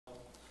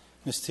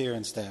Ms. Tier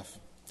and staff,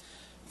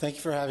 thank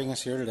you for having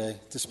us here today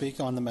to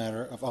speak on the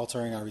matter of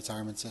altering our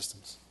retirement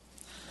systems.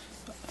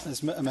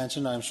 As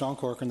mentioned, I am Sean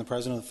Corcoran, the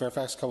president of the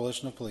Fairfax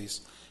Coalition of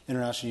Police,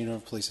 International Union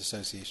of Police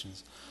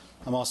Associations.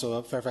 I'm also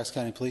a Fairfax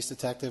County Police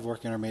detective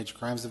working in our Major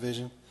Crimes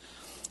Division,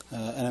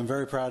 and I'm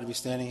very proud to be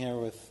standing here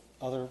with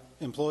other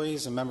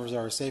employees and members of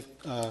our SAFE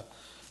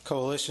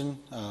coalition,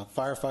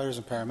 firefighters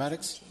and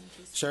paramedics,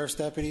 sheriff's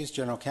deputies,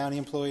 general county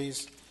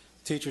employees,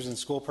 teachers and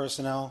school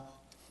personnel,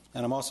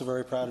 and I'm also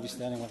very proud to be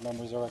standing with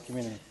members of our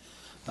community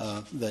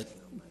that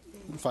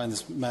find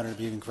this matter to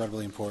be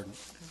incredibly important.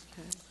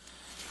 Okay.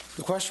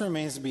 The question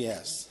remains to be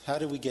asked, how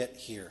did we get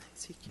here?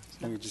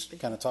 And we just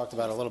kind of talked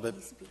about it a little bit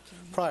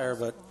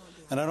prior,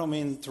 and I don't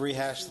mean to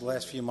rehash the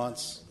last few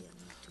months,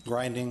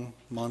 grinding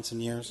months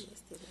and years,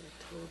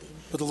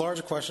 but the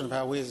larger question of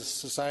how we as a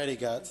society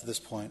got to this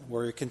point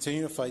where we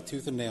continue to fight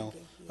tooth and nail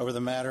over the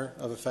matter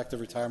of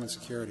effective retirement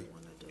security.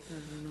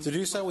 To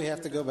do so, we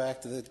have to go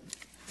back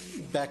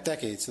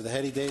decades to the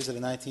heady days of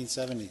the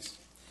 1970s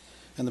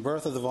and the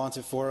birth of the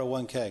vaunted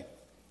 401k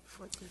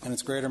and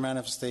its greater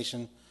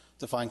manifestation,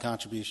 defined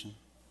contribution.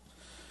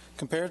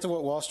 Compared to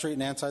what Wall Street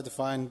and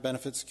anti-defined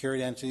benefit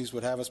security entities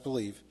would have us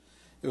believe,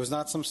 it was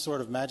not some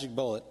sort of magic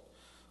bullet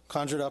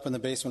conjured up in the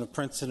basement of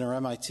Princeton or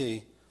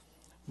MIT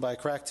by a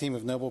crack team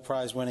of Nobel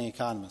Prize-winning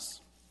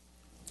economists.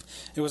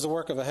 It was the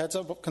work of a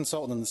heads-up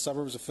consultant in the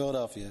suburbs of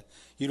Philadelphia,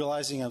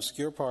 utilizing an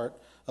obscure part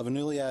of a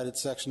newly added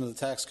section of the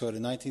tax code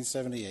in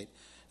 1978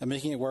 and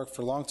making it work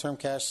for long-term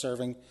cash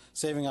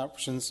saving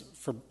options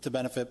to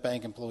benefit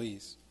bank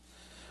employees.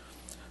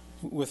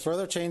 With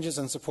further changes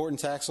in support in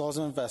tax laws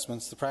and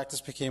investments, the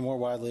practice became more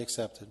widely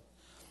accepted.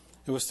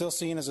 It was still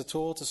seen as a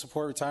tool to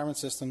support retirement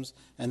systems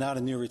and not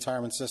a new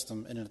retirement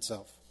system in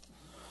itself.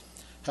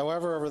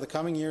 However, over the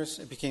coming years,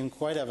 it became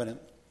quite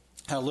evident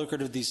how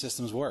lucrative these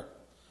systems were.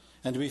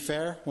 And to be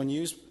fair, when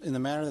used in the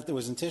manner that it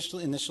was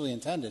initially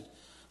intended,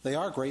 they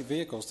are great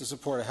vehicles to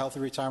support a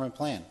healthy retirement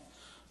plan,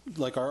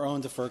 like our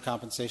own deferred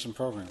compensation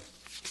program.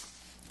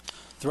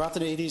 Throughout the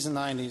 80s and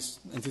 90s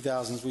and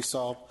 2000s, we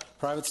saw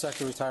private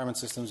sector retirement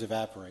systems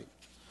evaporate.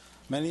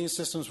 Many of these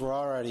systems were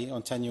already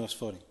on tenuous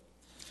footing.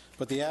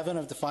 But the advent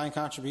of defined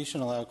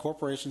contribution allowed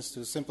corporations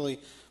to simply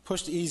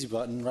push the easy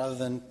button rather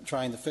than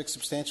trying to fix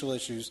substantial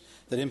issues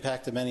that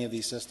impacted many of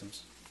these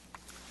systems.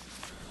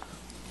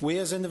 We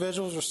as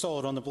individuals were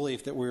sold on the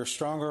belief that we were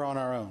stronger on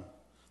our own,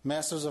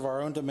 masters of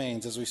our own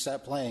domains as we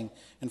sat playing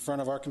in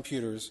front of our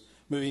computers,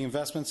 moving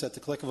investments at the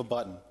click of a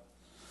button,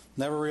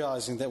 never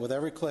realizing that with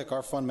every click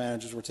our fund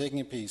managers were taking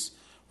a piece,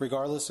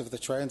 regardless if the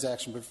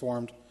transaction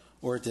performed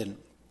or it didn't.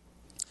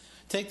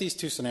 Take these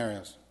two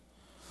scenarios.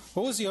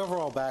 What was the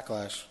overall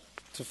backlash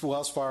to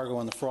Wells Fargo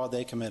and the fraud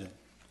they committed?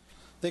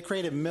 They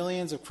created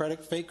millions of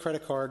fake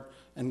credit card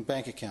and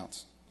bank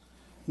accounts.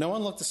 No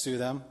one looked to sue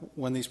them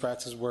when these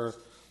practices were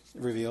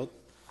revealed.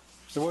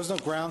 There was no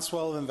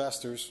groundswell of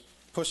investors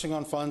pushing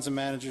on funds and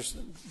managers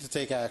to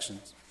take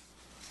actions.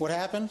 What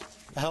happened?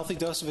 A healthy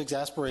dose of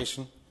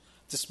exasperation,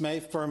 dismay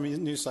for a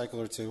news cycle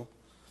or two,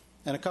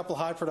 and a couple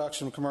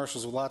high-production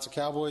commercials with lots of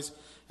cowboys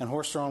and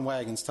horse-drawn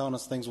wagons telling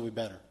us things will be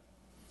better.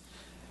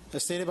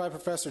 As stated by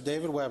Professor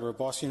David Weber of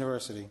Boston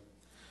University,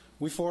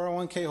 we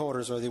 401k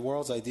holders are the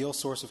world's ideal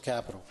source of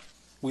capital.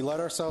 We let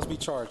ourselves be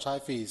charged high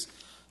fees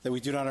that we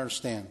do not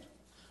understand.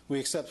 We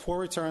accept poor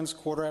returns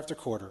quarter after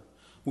quarter.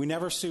 We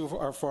never sue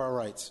for our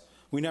rights.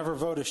 We never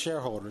vote as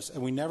shareholders,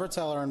 and we never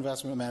tell our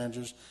investment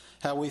managers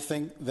how we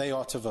think they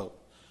ought to vote.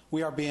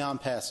 We are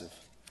beyond passive.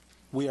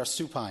 We are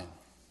supine.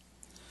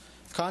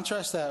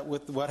 Contrast that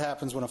with what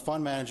happens when a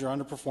fund manager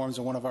underperforms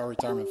in one of our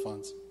retirement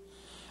funds.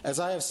 As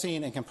I have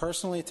seen and can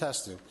personally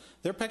attest to,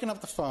 they're picking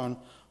up the phone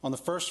on the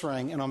first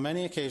ring, and on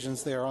many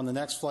occasions they are on the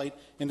next flight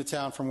into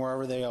town from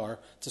wherever they are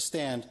to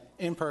stand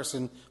in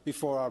person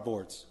before our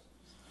boards.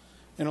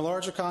 In a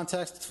larger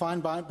context,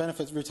 defined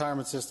benefit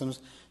retirement systems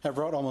have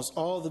brought almost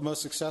all of the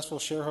most successful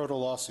shareholder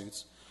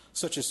lawsuits,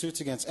 such as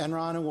suits against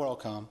Enron and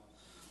WorldCom,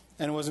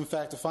 and it was in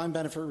fact defined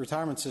benefit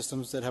retirement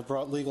systems that have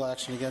brought legal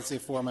action against the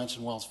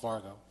aforementioned Wells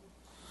Fargo.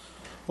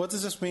 What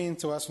does this mean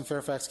to us in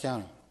Fairfax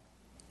County?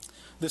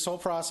 This whole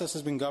process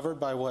has been governed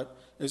by what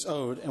is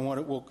owed and what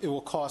it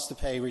will cost to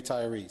pay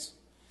retirees.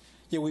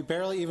 Yet we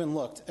barely even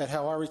looked at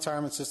how our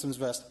retirement systems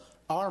vest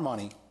our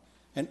money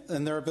and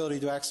their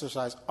ability to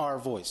exercise our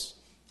voice.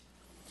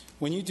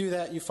 When you do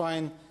that, you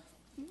find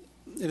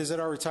it is that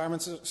our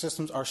retirement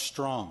systems are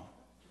strong.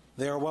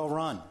 They are well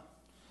run.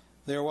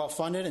 They are well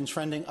funded and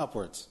trending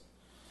upwards.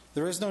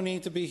 There is no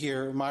need to be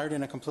here mired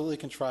in a completely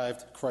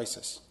contrived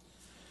crisis.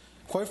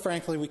 Quite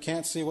frankly, we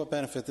can't see what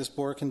benefit this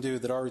board can do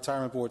that our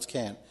retirement boards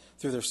can't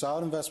through their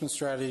solid investment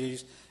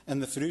strategies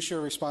and the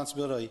fiduciary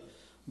responsibility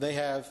they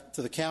have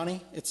to the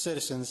county, its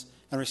citizens,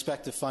 and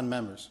respective fund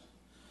members.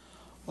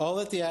 All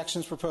that the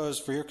actions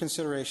proposed for your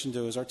consideration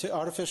do is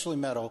artificially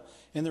meddle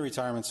in the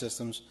retirement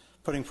systems,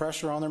 putting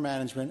pressure on their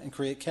management and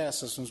create caste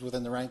systems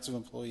within the ranks of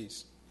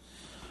employees.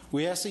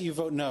 We ask that you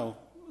vote no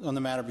on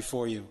the matter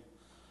before you.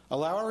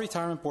 Allow our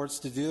retirement boards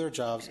to do their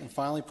jobs and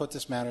finally put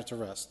this matter to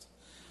rest.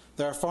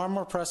 There are far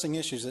more pressing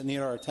issues that need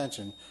our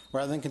attention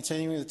rather than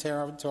continuing to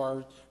tear into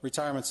our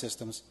retirement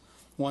systems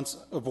once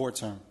a board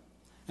term.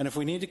 And if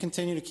we need to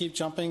continue to keep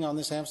jumping on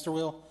this hamster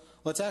wheel,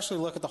 let's actually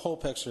look at the whole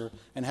picture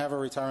and have our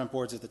retirement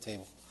boards at the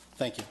table.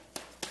 Thank you.